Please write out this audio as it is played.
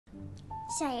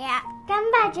小爷，干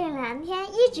爸这2天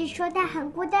一直说他很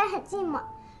孤单很寂寞，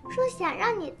说想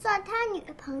让你做他女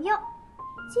朋友，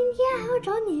今天还要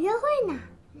找你约会呢，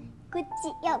估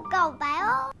计要告白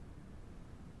哦。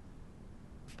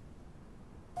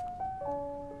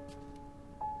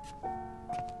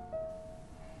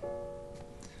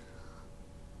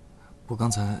我刚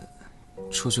才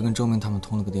出去跟周明他们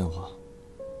通了个电话。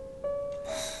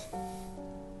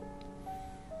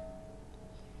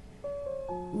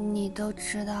你都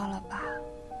知道了吧？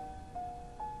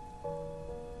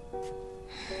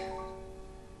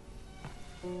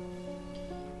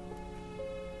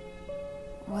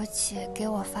我姐给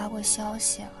我发过消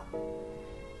息了，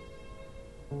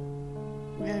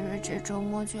瑞瑞这周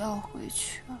末就要回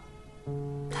去了，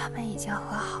他们已经和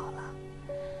好了，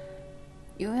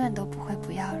永远都不会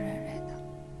不要瑞瑞的。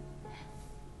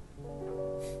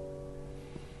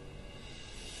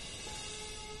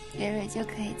瑞瑞就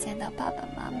可以见到爸爸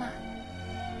妈妈了。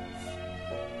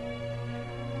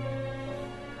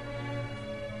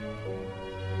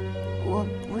我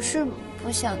不是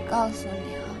不想告诉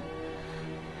你啊，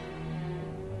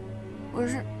我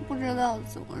是不知道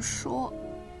怎么说。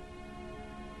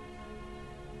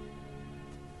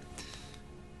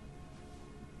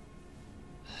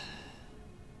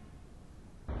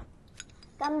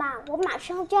干爸，我马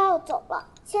上就要走了，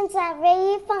现在唯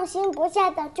一放心不下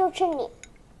的就是你。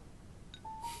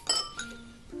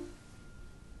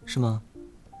是吗？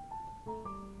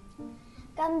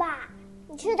干爸，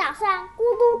你是打算孤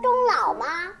独终老吗？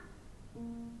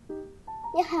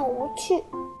你很无趣。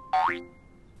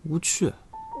无趣？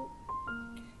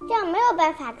这样没有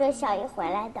办法追小姨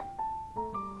回来的。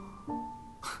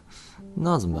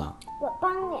那怎么办？我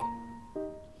帮你。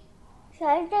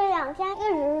小姨这2天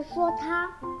一直说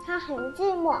她很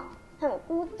寂寞，很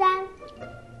孤单，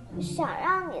想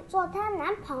让你做她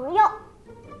男朋友。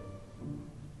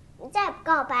你再不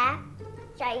告白，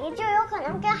小姨就有可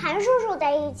能跟韩叔叔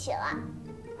在一起了。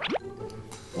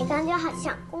你感觉好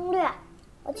像攻略，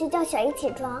我去叫小姨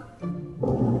起床。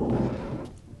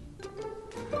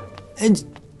哎，你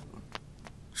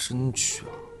真去啊？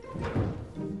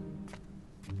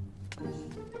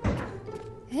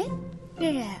哎，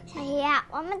瑞瑞，小姨，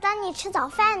我们等你吃早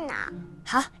饭呢。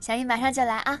好，小姨马上就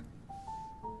来啊。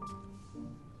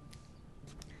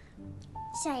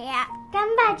小爷，干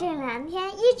爸这2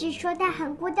天一直说他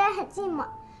很孤单很寂寞，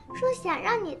说想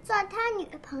让你做他女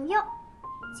朋友，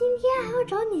今天还要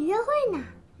找你约会呢，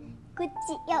估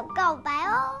计要告白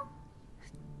哦。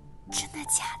真的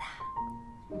假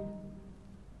的？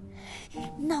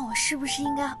那我是不是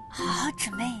应该好好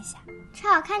准备一下？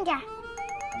穿好看点。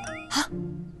好。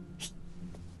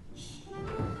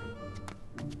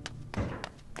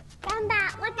干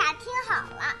爸，我打听好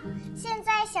了，现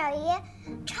在小姨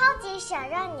超级想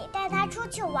让你带她出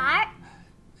去玩。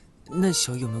那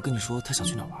小雨有没有跟你说她想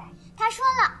去哪玩？她说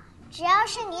了，只要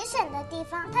是你选的地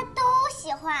方，她都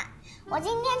喜欢。我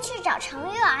今天去找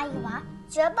程玉阿姨玩，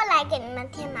绝不来给你们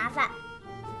添麻烦。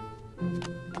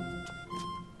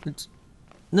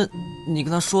那你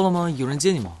跟她说了吗？有人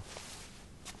接你吗？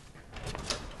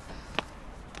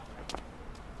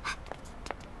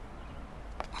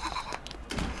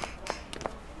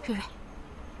瑞瑞，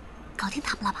搞定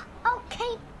他们了吧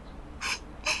 ？OK。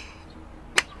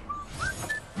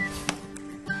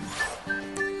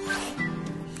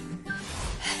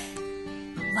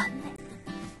完美。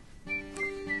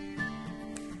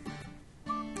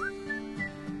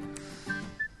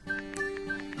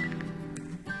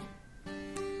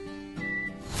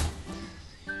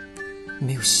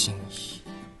没有新意。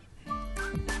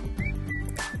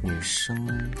女生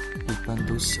一般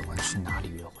都喜欢去哪里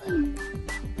约会？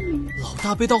老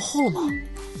大被盗号了吗？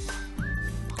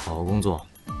好好工作。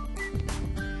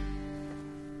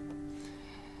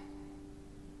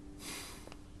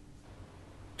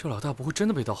这老大不会真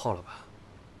的被盗号了吧？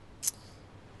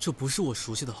这不是我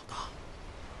熟悉的老大。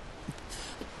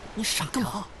你傻干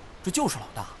嘛？这就是老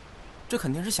大，这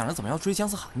肯定是想着怎么样追姜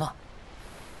思涵呢。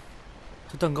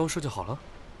这蛋糕设计好了？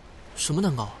什么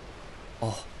蛋糕？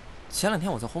哦，前2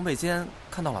天我在烘焙间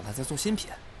看到老大在做新品，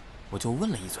我就问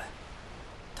了一嘴，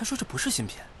他说这不是新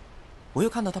品。我又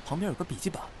看到他旁边有个笔记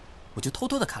本，我就偷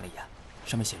偷的看了一眼，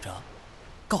上面写着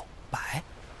“告白”。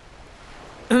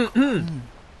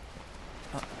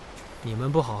你们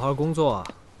不好好工作，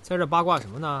在这八卦什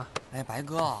么呢？哎，白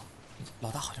哥，老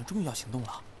大好像终于要行动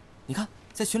了，你看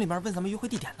在群里面问咱们约会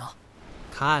地点呢。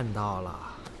看到了，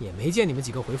也没见你们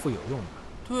几个回复有用的。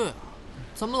对啊，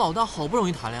咱们老大好不容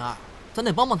易谈恋爱，咱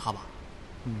得帮帮他吧。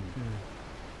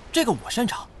这个我擅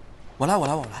长，我来。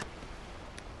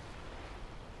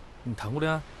你谈过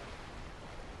恋爱？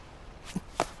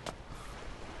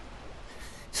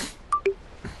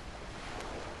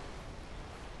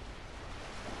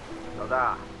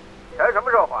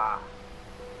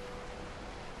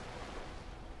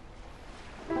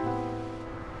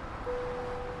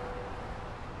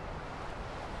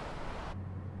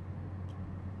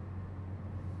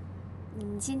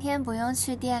你今天不用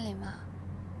去店里吗？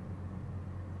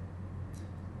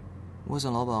我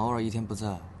想老板偶尔一天不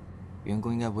在，员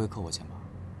工应该不会扣我钱吧？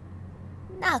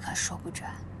那可说不准。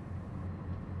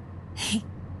嘿，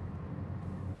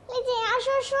李景阳叔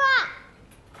叔，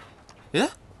哎，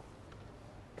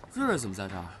瑞瑞怎么在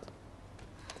这儿？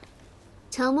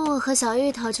乔木和小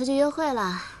芋头出去约会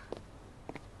了，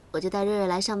我就带瑞瑞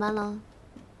来上班喽。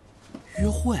约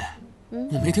会？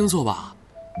你没听错吧？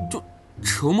就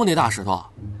折磨那大石头，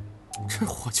这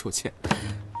活久见。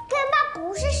那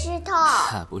不是石头。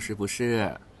不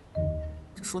是，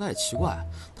这说来也奇怪，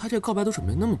他这告白都准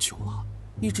备那么久了，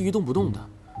一直一动不动的，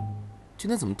今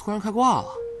天怎么突然开挂了？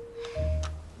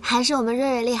还是我们瑞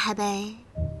瑞厉害呗，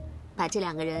把这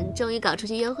2个人终于搞出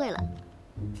去约会了。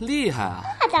厉害啊！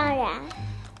那当然，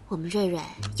我们瑞瑞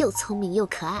又聪明又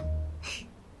可爱。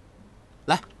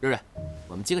来，瑞瑞，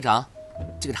我们击个掌，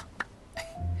击个掌。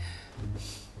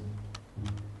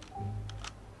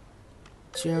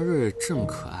既然瑞瑞这么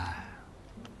可爱，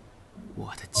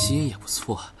我的基因也不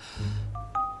错，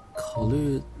考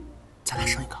虑再来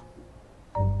生一个。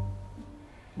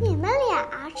你们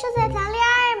俩是在谈恋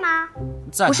爱吗？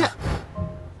不是。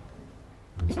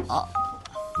啊，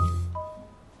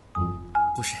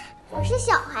不是。我是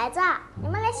小孩子，你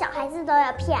们连小孩子都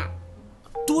要骗。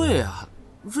对呀，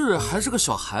瑞瑞还是个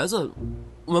小孩子，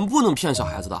我们不能骗小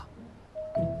孩子的。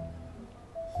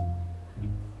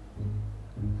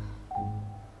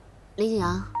李景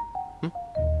阳，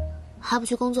还不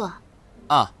去工作？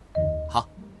啊，好，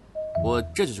我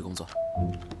这就去工作。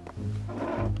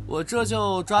我这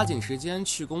就抓紧时间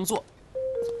去工作。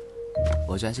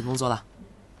我就安心工作了，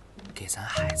给咱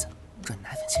孩子赚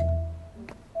奶粉钱。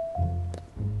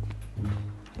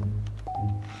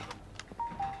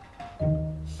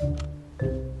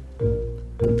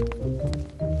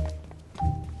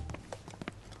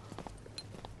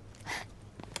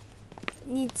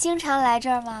你经常来这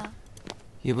儿吗？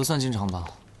也不算经常吧，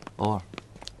偶尔。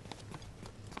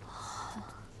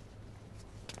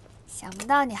想不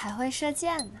到你还会射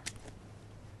箭呢，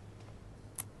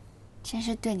真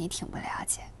是对你挺不了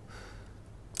解。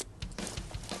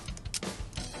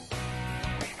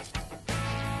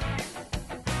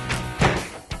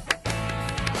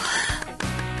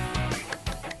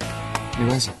没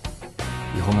关系，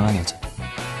以后慢慢了解。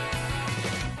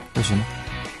会学吗？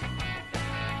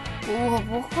我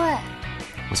不会。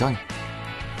我教你。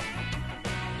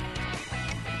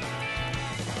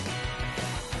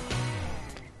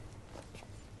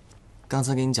刚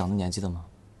才给你讲的，你还记得吗？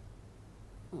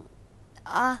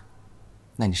啊。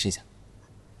那你试一下。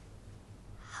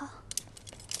好。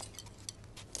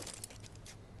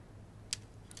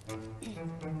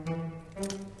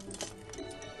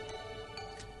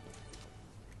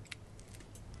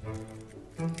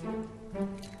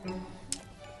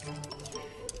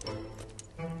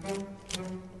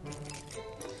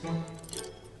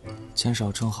钱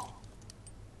少撑好，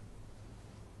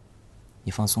你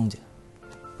放松点，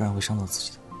不然会伤到自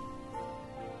己的。